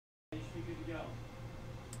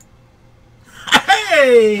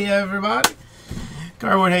Hey everybody,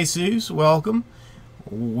 Cardboard Jesus, welcome.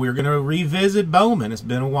 We're gonna revisit Bowman. It's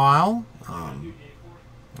been a while.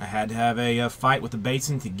 I had to have a fight with the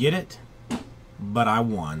Bateson to get it, but I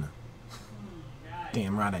won.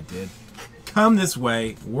 Damn right I did. Come this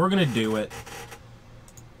way. We're gonna do it.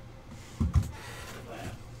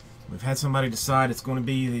 We've had somebody decide it's going to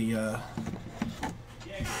be the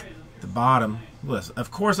bottom. Listen, of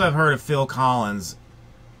course I've heard of Phil Collins.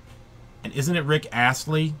 And isn't it Rick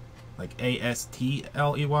Astley? Like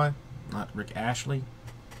A-S-T-L-E-Y? Not Rick Ashley.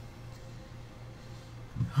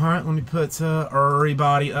 Alright, let me put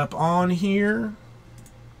everybody up on here.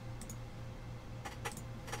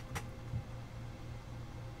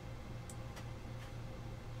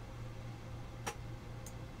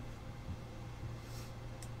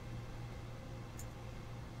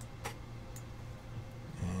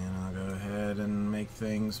 And I'll go ahead and make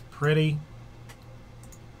things pretty.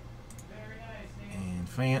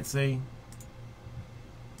 Fancy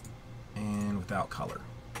and without color,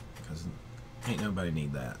 because ain't nobody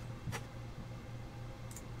need that.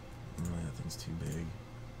 Oh, that thing's too big.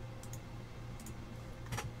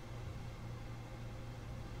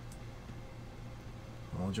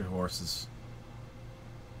 Hold your horses.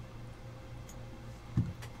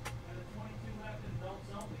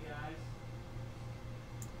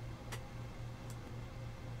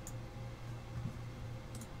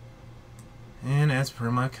 And as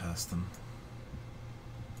per my custom.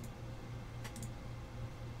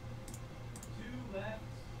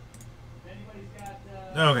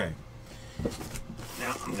 Okay.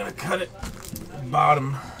 Now I'm gonna cut it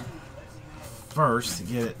bottom first to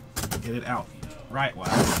get it out right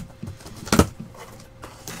wise.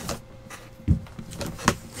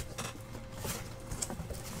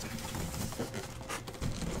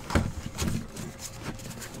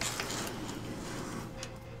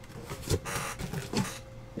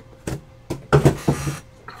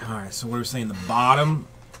 Alright, so we were saying the bottom,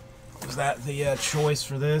 was that the choice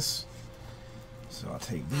for this? So I'll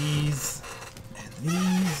take these and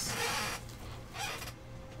these.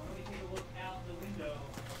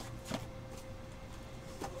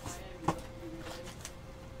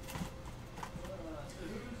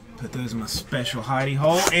 Put those in my special hidey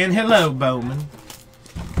hole. And hello, Bowman,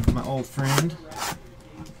 my old friend.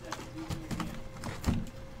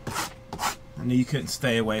 I knew you couldn't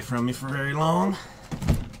stay away from me for very long.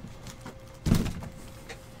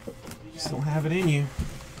 Don't have it in you.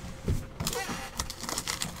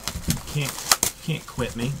 Can't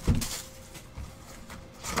quit me.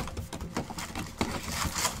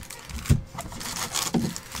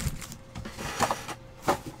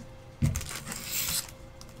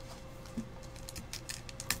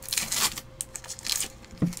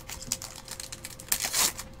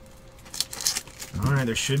 Alright,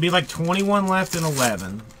 there should be like 21 left in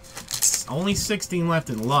 11. Only 16 left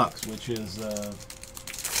in Lux, which is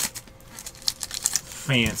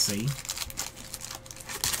fancy.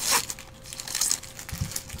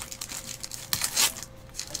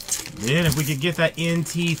 Then if we could get that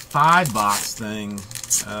NT 5-box thing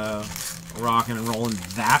rocking and rolling,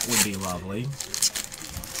 that would be lovely.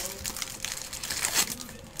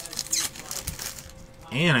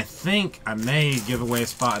 And I think I may give away a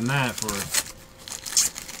spot in that for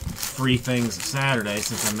free things Saturday,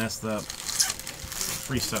 since I messed up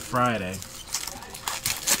free stuff Friday.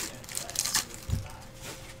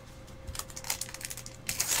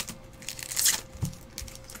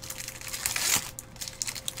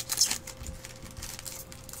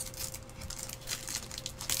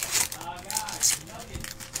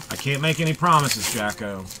 Can't make any promises,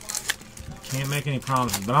 Jacko. Can't make any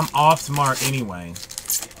promises, but I'm off tomorrow anyway.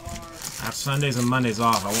 I have Sundays and Mondays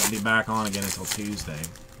off. I won't be back on again until Tuesday.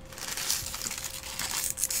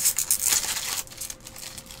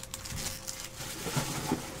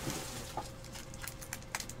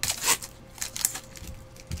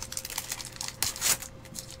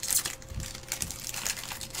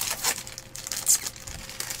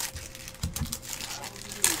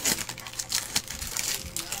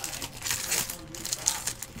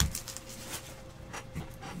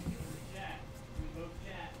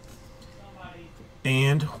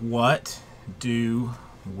 And what do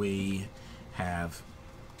we have?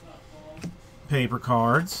 Paper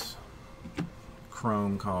cards,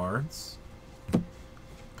 chrome cards,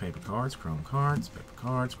 paper cards, chrome cards, paper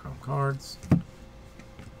cards, chrome cards.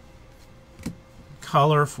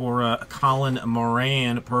 Color for Colin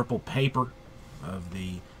Moran, purple paper of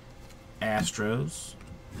the Astros.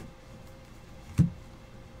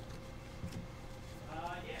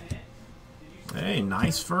 Hey,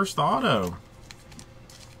 nice first auto.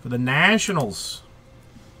 For the Nationals,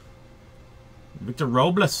 Victor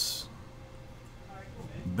Robles.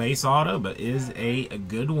 Base auto, but is a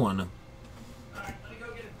good one.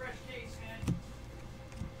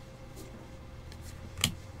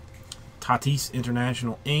 Tatis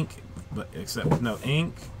International ink, but except with no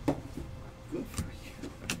ink. Good for you.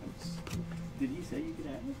 Did he say you could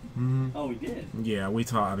have it? Mm-hmm. Oh, he did? Yeah, we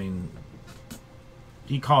talked. I mean,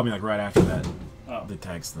 he called me like right after that, the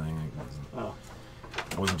text thing. I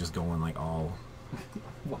wasn't just going like all.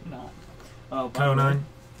 Why not? Oh, Conan.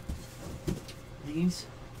 These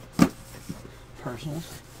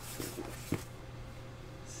personals.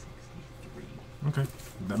 63. Okay.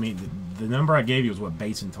 I mean, the number I gave you was what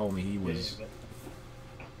Bateson told me he was.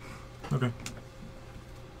 Okay.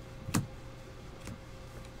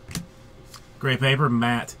 Gray paper,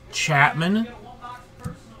 Matt Chapman.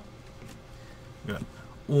 Got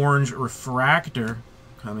orange refractor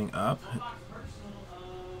coming up.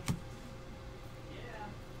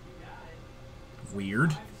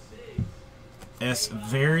 Weird.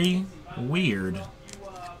 Very weird.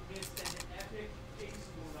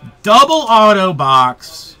 Double auto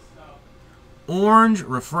box. Orange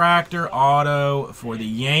refractor auto for the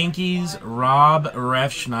Yankees, Rob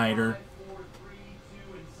Refschneider.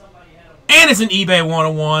 And it's an eBay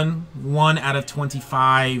 101. 1 out of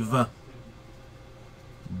 25.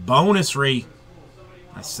 Bonus-ree.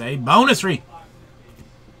 I say bonus-ree.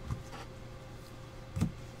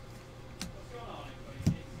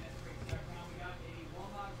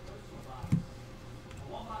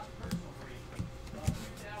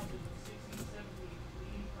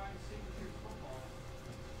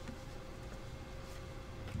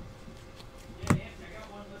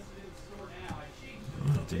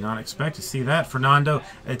 Did not expect to see that. Fernando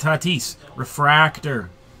Tatis, refractor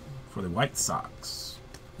for the White Sox.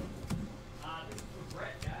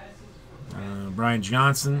 Brian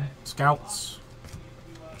Johnson, Scouts.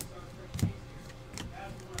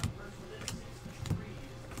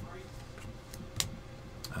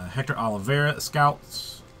 Hector Oliveira, Scouts.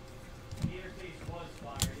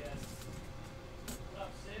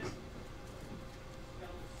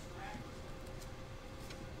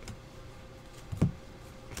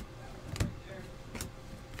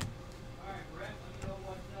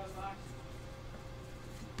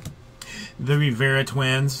 The Rivera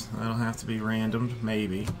twins. That'll have to be random,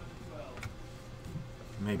 maybe.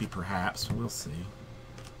 Maybe, perhaps. We'll see.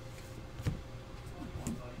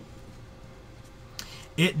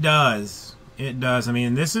 It does. It does. I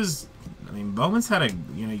mean, this is... I mean, Bowman's had a...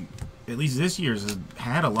 You know, at least this year's has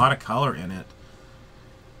had a lot of color in it.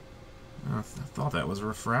 I thought that was a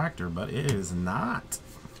refractor, but it is not.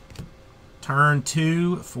 Turn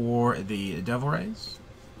 2 for the Devil Rays.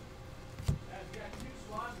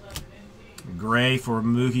 Gray for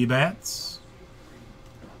Mookie Betts.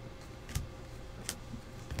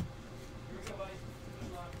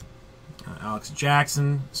 Alex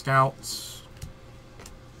Jackson, Scouts.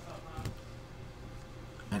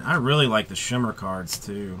 And I really like the shimmer cards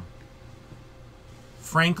too.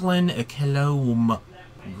 Franklin Kilome,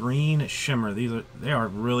 green shimmer. They are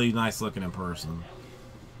really nice looking in person.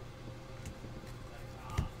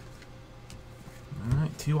 All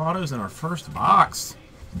right, 2 autos in our first box.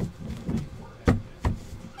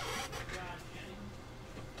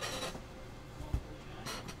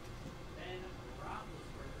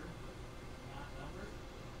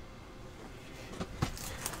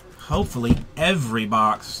 Hopefully every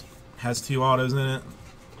box has 2 autos in it.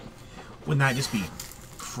 Wouldn't that just be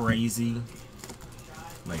crazy?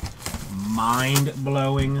 Like,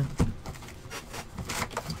 mind-blowing?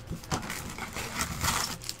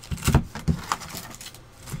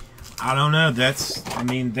 I don't know. I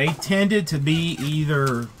mean, they tended to be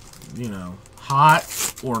either, you know, hot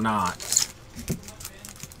or not.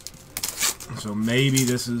 So maybe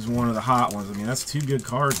this is one of the hot ones. I mean, that's 2 good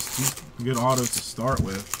cards, 2 good autos to start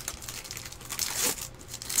with.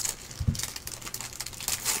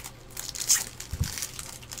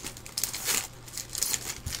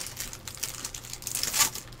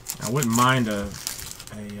 I wouldn't mind a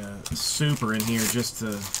super in here just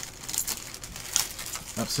to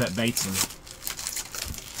upset Bateson.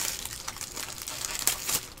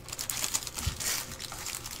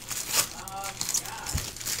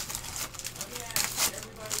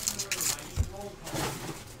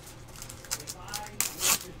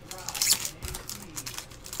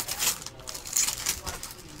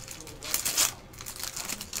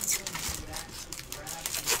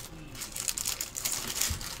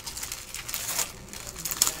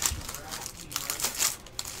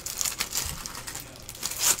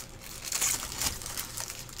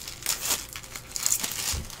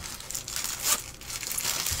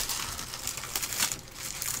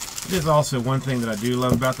 It is also one thing that I do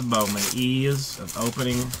love about the Bowman, ease of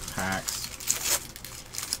opening packs.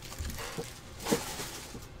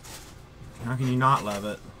 How can you not love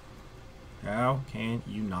it? How can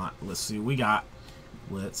you not? Let's see what we got.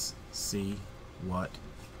 Let's see what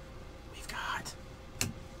we've got.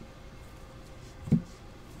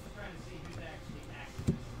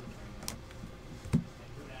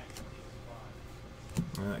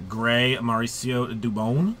 Gray Mauricio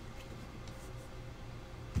Dubon.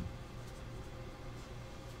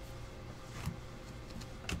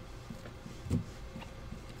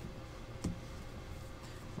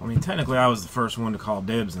 I mean, technically, I was the first one to call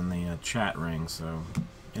dibs in the chat ring, so.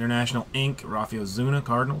 International Ink, Rafael Zuna,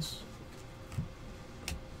 Cardinals.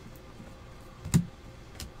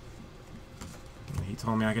 He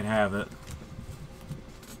told me I could have it.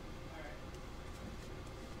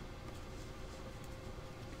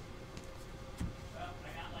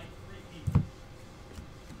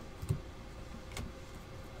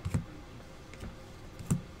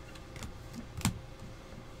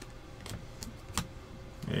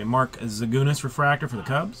 A Mark Zagunis refractor for the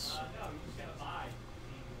Cubs.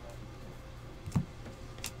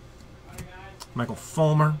 Michael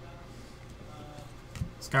Fulmer,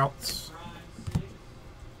 Scouts.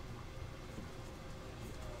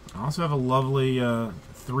 I also have a lovely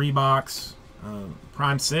 3-box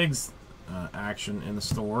Prime Sigs action in the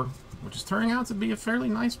store, which is turning out to be a fairly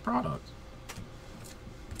nice product.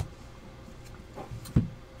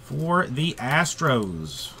 For the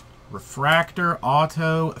Astros, refractor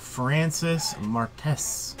auto Francis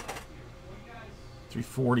Martes,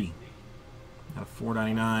 340 out of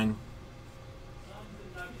 499.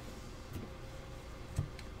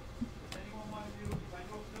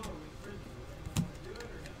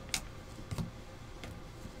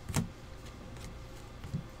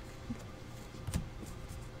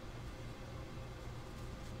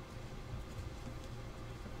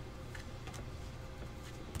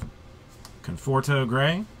 Conforto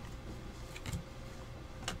Gray.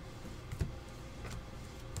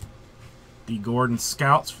 D. Gordon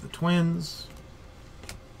Scouts for the Twins.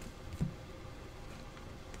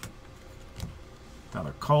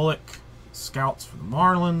 Tyler Kolek Scouts for the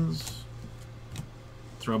Marlins.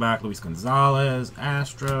 Throwback Luis Gonzalez,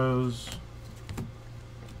 Astros.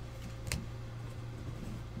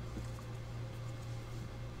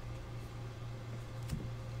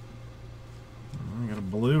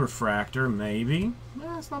 Blue refractor, maybe.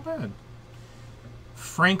 That's not bad.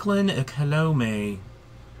 Franklin Colome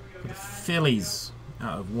for the Phillies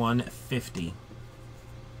out of 150.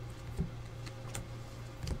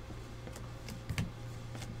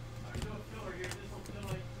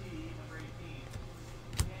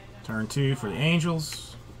 Turn 2 for the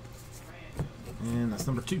Angels. And that's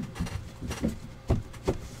number 2.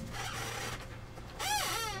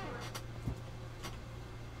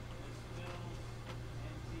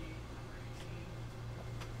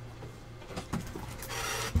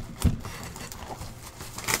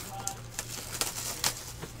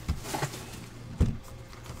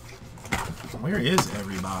 Where is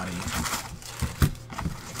everybody? I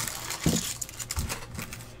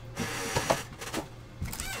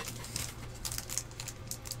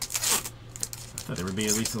thought there would be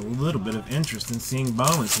at least a little bit of interest in seeing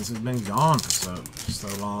Bowman since he's been gone for so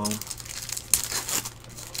long.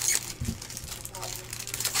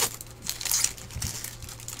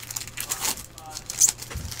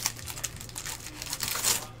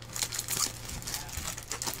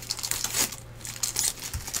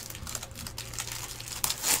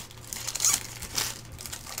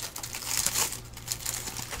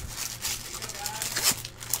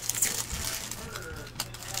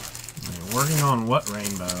 Working on what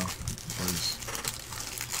rainbow?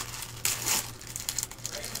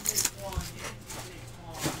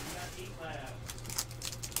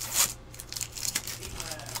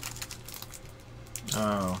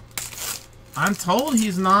 Oh. I'm told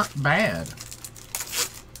he's not bad.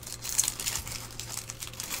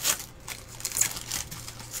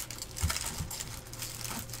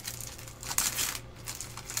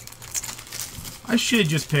 I should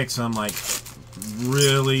just pick some, like,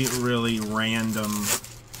 really random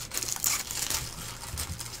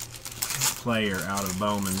player out of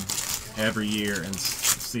Bowman every year and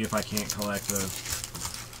see if I can't collect the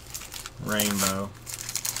rainbow.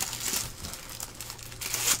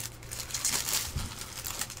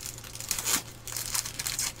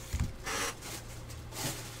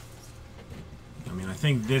 I mean, I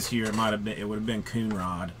think this year it would have been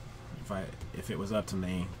Coonrod if it was up to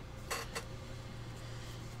me.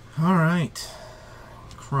 All right.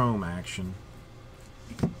 Chrome action.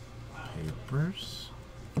 Papers.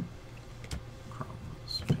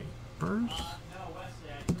 Chromes, papers. Stars.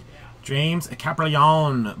 James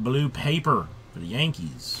Caprion, blue paper for the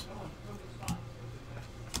Yankees.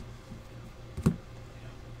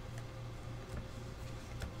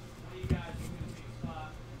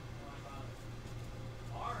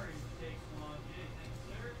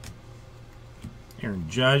 Aaron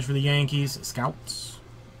Judge for the Yankees, Scouts.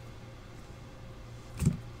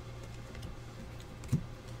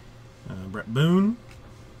 Brett Boone.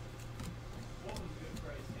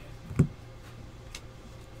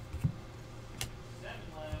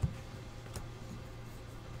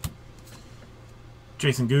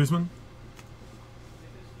 Jason Guzman.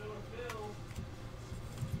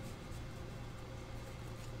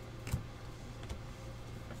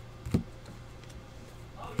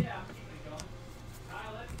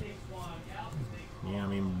 Yeah, I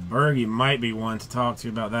mean, Bergie might be one to talk to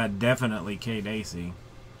about that. Definitely K. Dacey.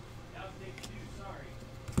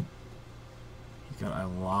 He's got a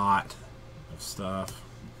lot of stuff.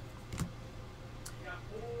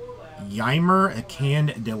 Yeimer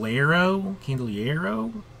Candeliero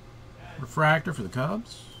refractor for the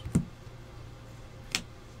Cubs.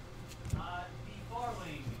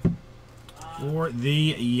 For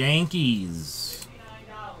the Yankees,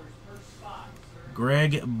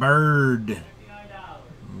 Greg Bird,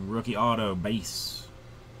 rookie auto base.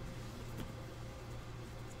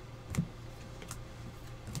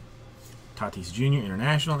 Tatis Jr.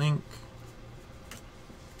 International Inc.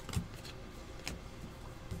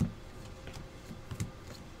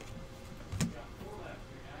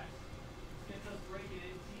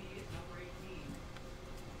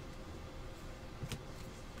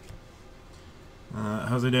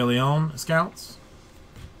 Jose De Leon, Scouts.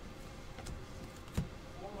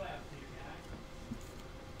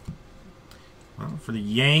 Well, for the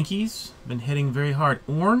Yankees, been hitting very hard.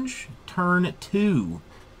 Orange, turn 2.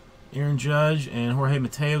 Aaron Judge and Jorge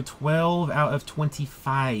Mateo, 12 out of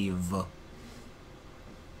 25.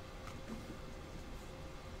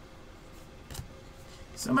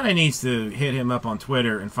 Somebody needs to hit him up on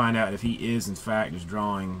Twitter and find out if he is, in fact, just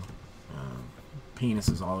drawing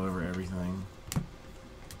penises all over everything.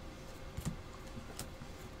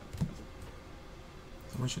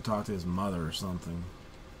 Someone should talk to his mother or something.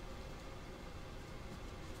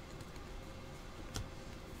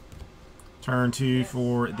 Turn 2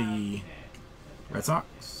 for the Red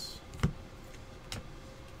Sox.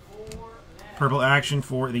 Purple action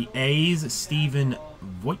for the A's, Stephen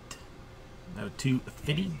Voigt. Out of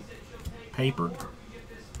 250. Paper.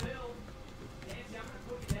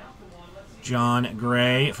 John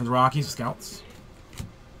Gray for the Rockies, Scouts.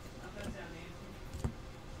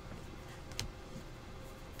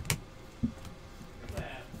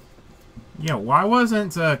 Yeah, why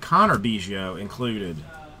wasn't Connor Biggio included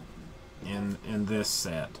in this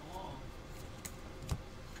set?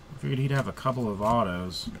 I figured he'd have a couple of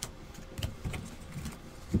autos.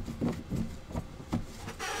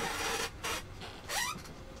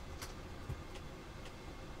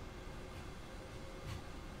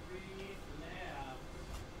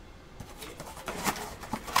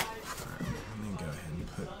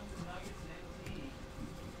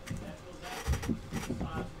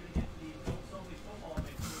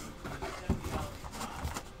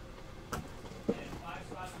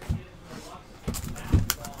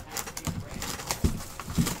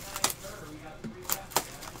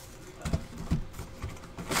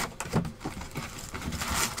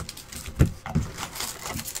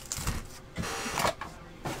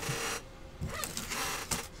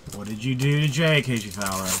 What did you do to Jay, Casey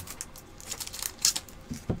Fowler?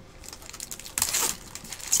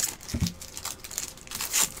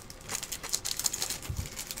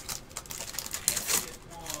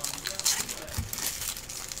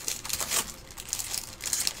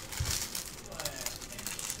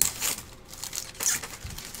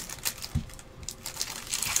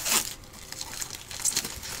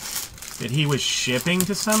 That he was shipping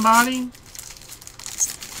to somebody?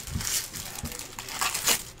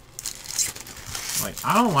 Like,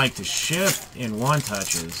 I don't like to ship in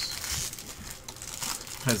one-touches.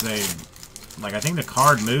 Because they... Like, I think the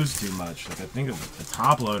card moves too much. Like, I think the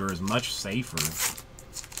top loader is much safer.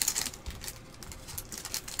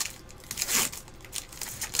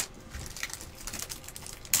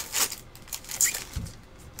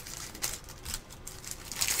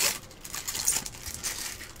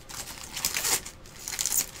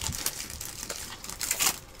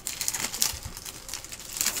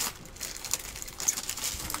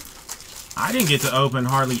 I didn't get to open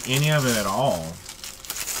hardly any of it at all.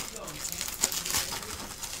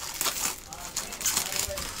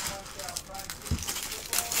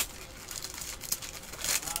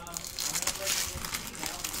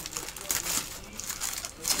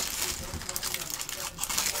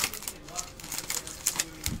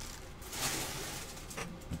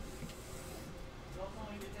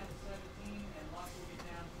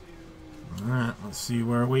 Let's see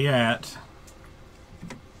where we at.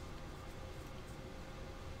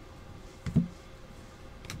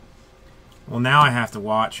 Well, now I have to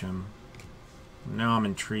watch him. Now I'm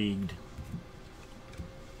intrigued.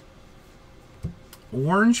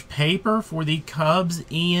 Orange paper for the Cubs,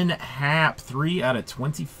 Ian Happ. 3 out of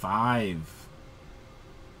 25.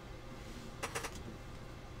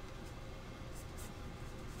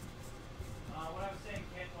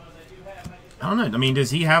 I don't know. I mean,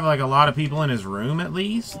 does he have like a lot of people in his room at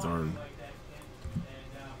least? Or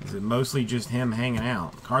is it mostly just him hanging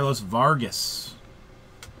out? Carlos Vargas.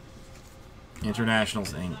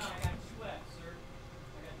 Internationals, Inc.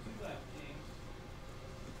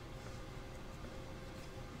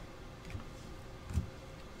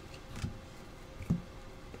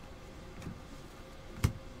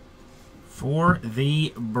 For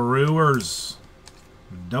the Brewers,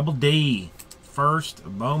 Double D, first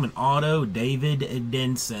Bowman Auto, David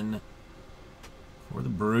Denson. For the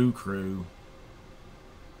Brew Crew.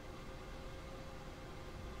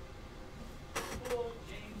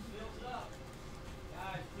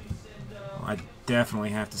 I definitely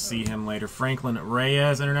have to see him later. Franklin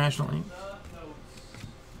Reyes, International Inc.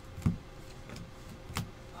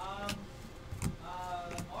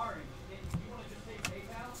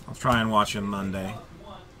 I'll try and watch him Monday.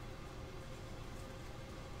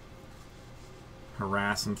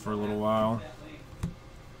 Harass him for a little while.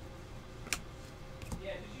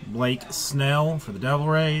 Blake Snell for the Devil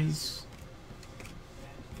Rays.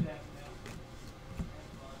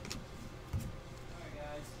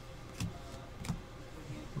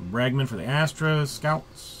 Bregman for the Astros,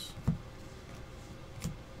 Scouts.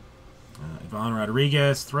 Ivan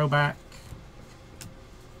Rodriguez, throwback.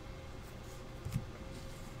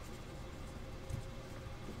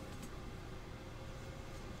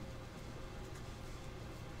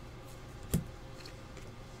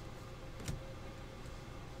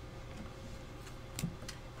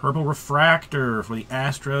 Purple Refractor for the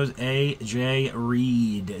Astros, A.J.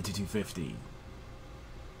 Reed to 250.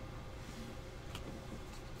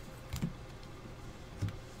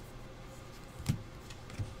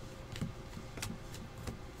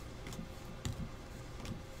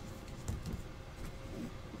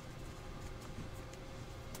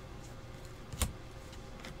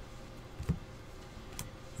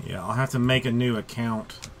 Yeah, I'll have to make a new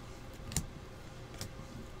account.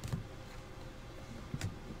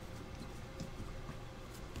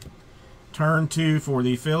 Turn 2 for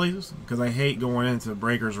the Phillies, because I hate going into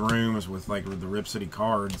breakers' rooms with like the Rip City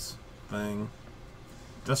cards thing.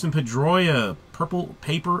 Dustin Pedroia, purple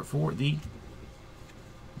paper for the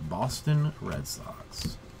Boston Red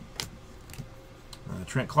Sox.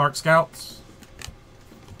 Trent Clark, Scouts.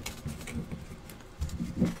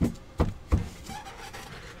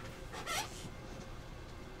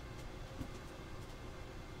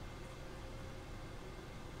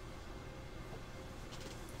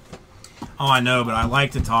 Oh, I know, but I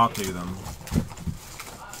like to talk to them.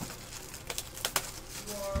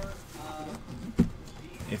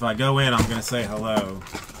 If I go in, I'm going to say hello.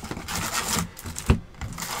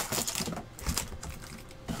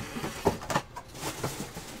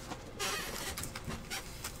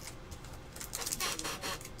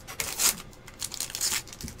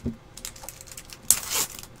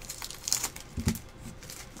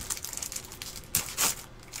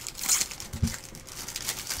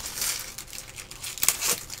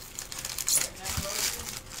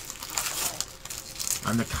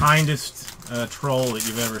 I'm the kindest troll that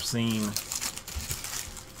you've ever seen.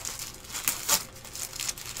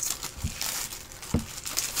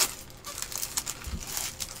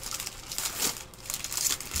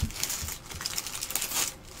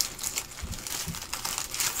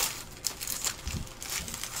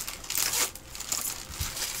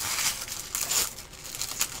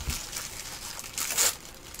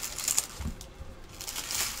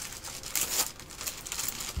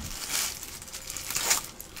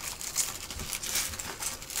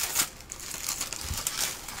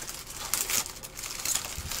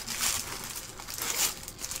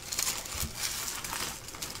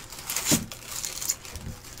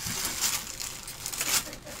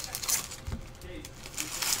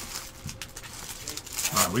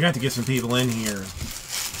 We got to get some people in here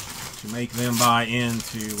to make them buy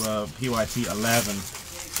into PYT 11.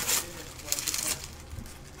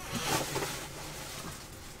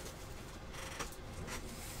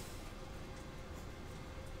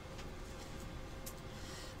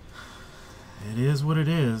 It is what it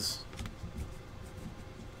is.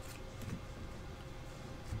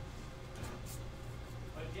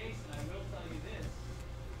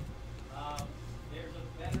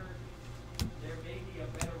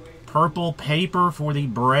 Purple paper for the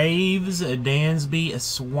Braves. Dansby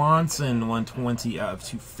Swanson, 120 of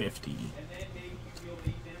 250.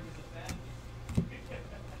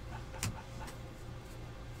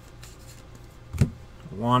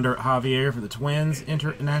 Wander Javier for the Twins,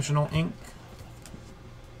 International Ink.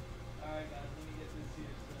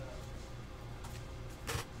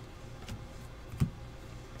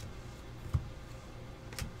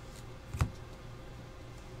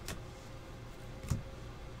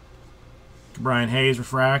 Brian Hayes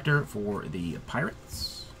refractor for the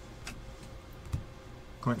Pirates.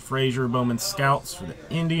 Clint Frazier Bowman Scouts for the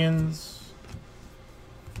Indians.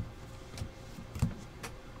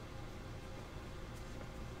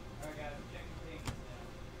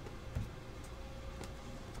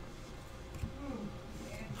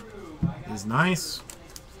 Is nice.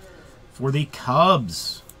 For the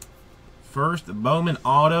Cubs, first Bowman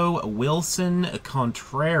Auto Wilson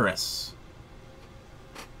Contreras.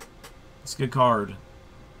 It's a good card.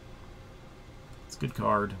 It's a good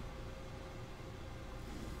card.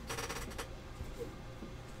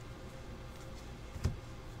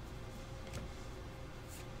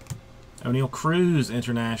 O'Neal Cruz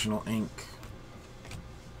International Ink.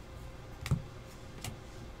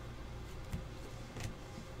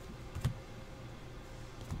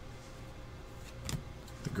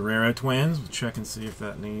 Guerrero Twins. We'll check and see if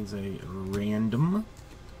that needs a random.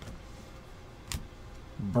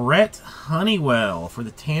 Brett Honeywell for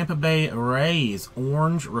the Tampa Bay Rays.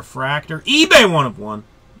 Orange refractor. eBay 1 of 1.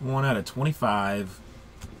 1 out of 25.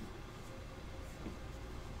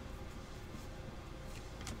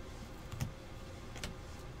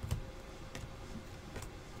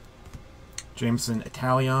 Jameson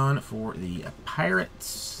Italian for the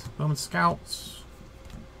Pirates. Bowman Scouts.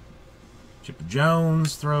 Chip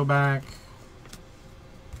Jones throwback.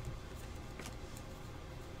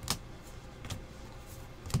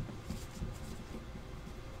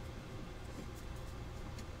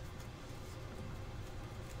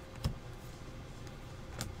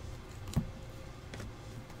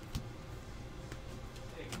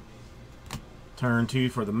 Turn 2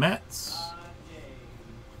 for the Mets.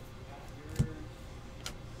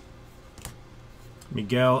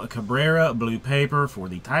 Miguel Cabrera blue paper for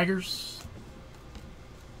the Tigers.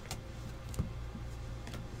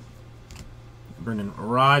 Brendan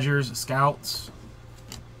Rodgers, Scouts.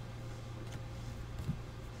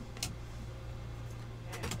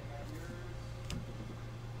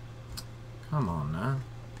 Come on now.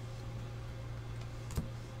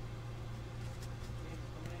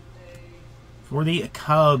 For the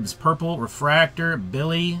Cubs, purple refractor,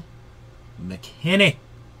 Billy McKinney.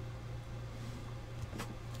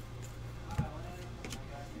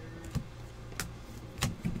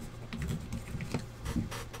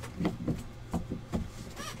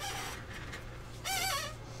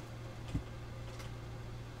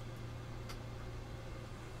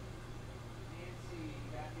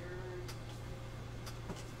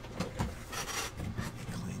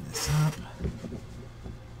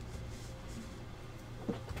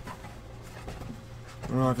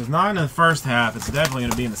 Well, if it's not in the first half, it's definitely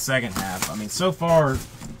going to be in the second half. I mean, so far,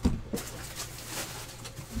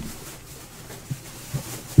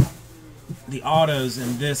 the autos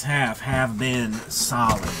in this half have been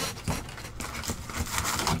solid.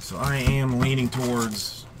 So I am leaning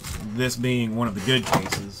towards this being one of the good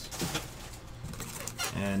cases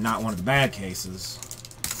and not one of the bad cases.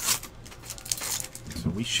 So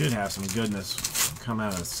we should have some goodness come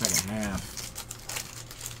out of the second half.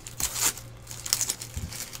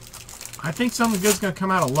 I think something good's gonna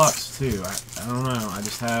come out of Lux too. I don't know. I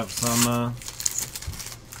just have some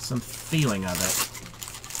feeling of it.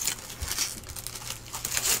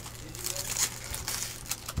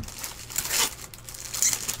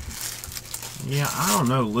 Yeah, I don't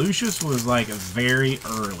know. Lucius was like very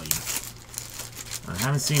early. I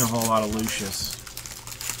haven't seen a whole lot of Lucius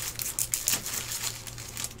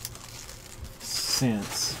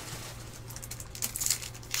since.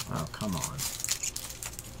 Oh, come on.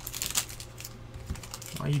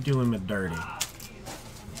 Why are you doing me dirty?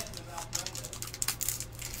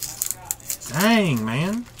 Dang,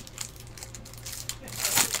 man.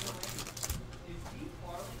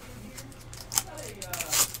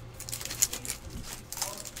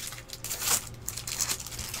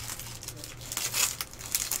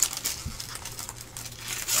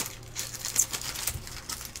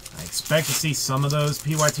 I expect to see some of those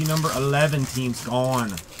PYT number 11 teams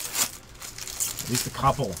gone. At least a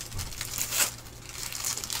couple.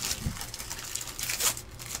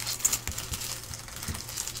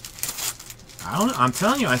 I'm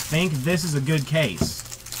telling you, I think this is a good case.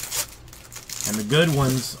 And the good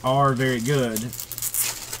ones are very good.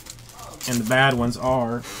 And the bad ones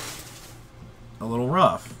are a little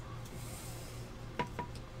rough.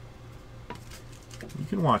 You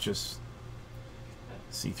can watch us.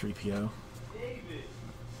 C-3PO. David.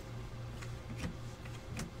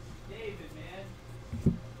 David, man.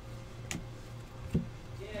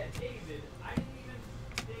 Yeah, David. I didn't even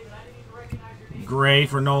recognize your name. Gray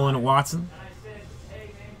for Nolan Watson. And I said,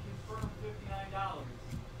 hey, man, confirm $59.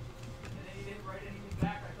 And then you didn't write anything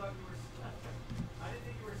back. I thought you were, I didn't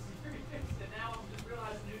think you were serious. And now I'm just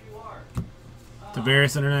realizing who you are.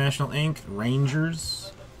 Tavares International Inc.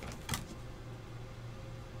 Rangers.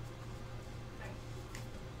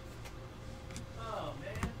 Oh,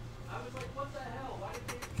 man. I was like, what the hell? Why did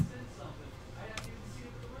David send something? I haven't even seen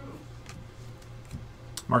it in the room.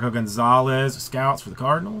 Marco Gonzalez, Scouts for the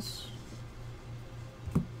Cardinals.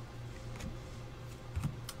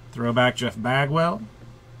 Throwback Jeff Bagwell.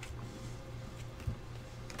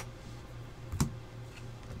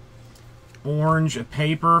 Orange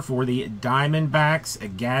paper for the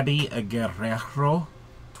Diamondbacks, Gabby Guerrero.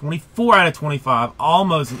 24 out of 25.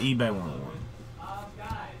 Almost an eBay 101.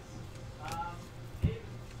 Guys, David,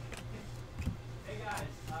 hey guys,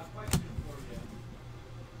 question for you.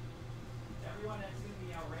 Everyone that's in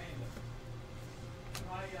the random, if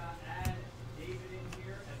I add David in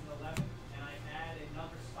here as an 11, and I add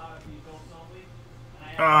another spot of the adults only, and I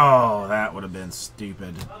add Oh, that would have been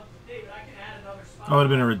stupid. David, I can add another spot. That would have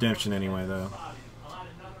been a redemption anyway, though. I'll add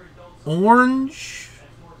another adults only. Orange,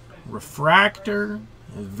 That's more expensive. refractor,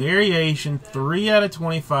 variation 3 out of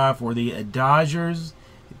 25 for the Dodgers,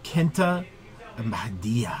 Kenta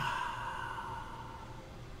Madia.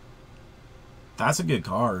 That's a good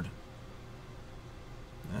card.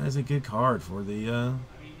 That is a good card for the I mean,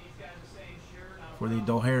 these guys are saying sure, not a problem.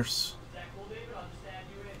 Dodgers. Is that cool, David? I'll just add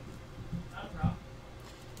you in. Not a problem.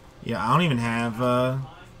 Yeah, I don't even have.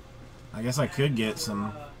 I guess I could get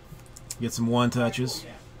some one touches.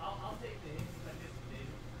 Yeah, I'll take the hint because I missed it, David.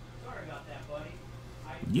 Sorry about that, buddy.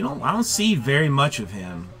 I don't see very much of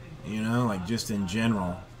him. You know, like just in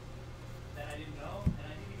general. That I didn't know, and I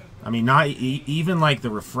didn't even. I mean, not even like the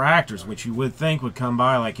refractors, which you would think would come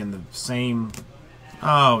by like in the same.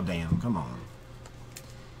 Oh, damn! Come on.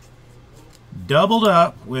 Doubled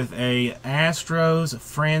up with a Astros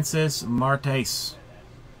Francis Martes.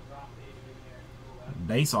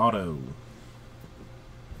 Base auto.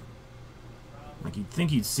 Like you'd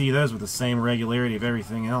think you'd see those with the same regularity of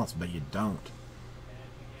everything else, but you don't.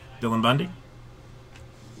 Dylan Bundy.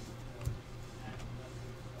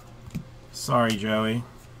 Sorry, Joey.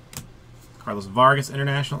 Carlos Vargas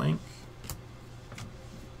International Inc.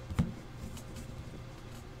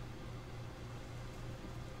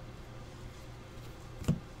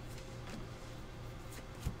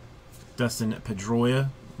 Dustin Pedroia,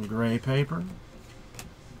 gray paper.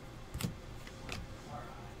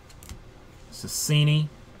 Cecchini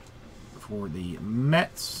for the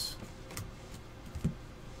Mets.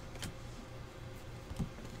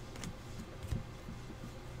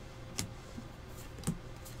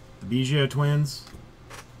 The Biggio twins.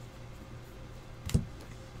 Here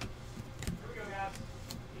we go, guys.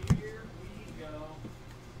 Here we go.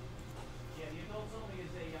 Yeah, the adults only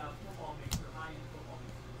is a football mixer, high-end football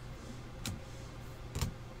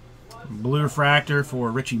mixer. Blue refractor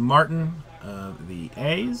for Richie Martin of the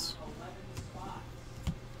A's.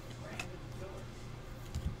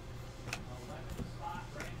 11 spot,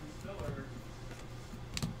 Brandon Spiller.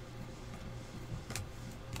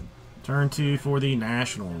 Turn 2 for the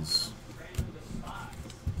Nationals.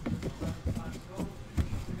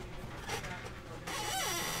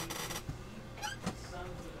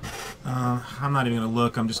 I'm not even going to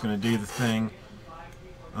look. I'm just going to do the thing.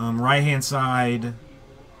 Right-hand side,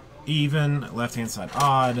 even. Left-hand side,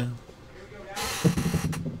 odd.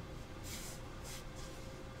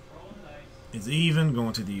 Is even.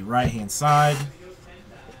 Going to the right-hand side.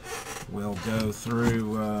 We'll go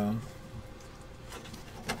through the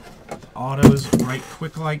autos right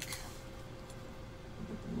quick like.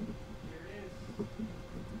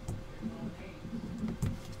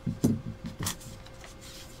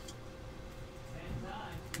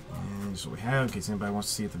 And so we have, in case anybody wants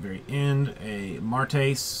to see at the very end, a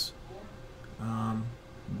Martes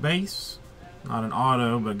base. Not an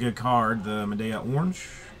auto, but a good card. The Medea Orange.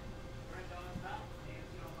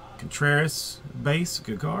 Contreras base,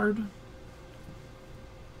 good card.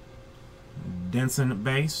 Denson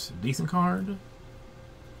base, decent card.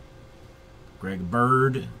 Greg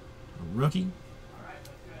Bird, rookie.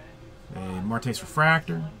 A Martes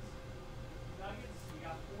refractor.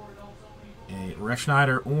 A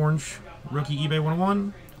Reschneider orange, rookie eBay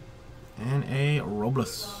 101. And a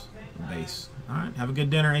Robles base. Alright, have a good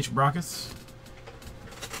dinner, H. Brockus.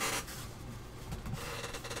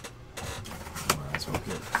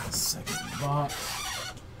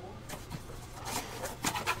 box.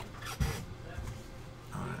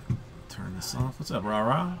 Alright, turn this off. What's up,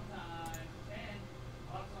 Rah-Rah?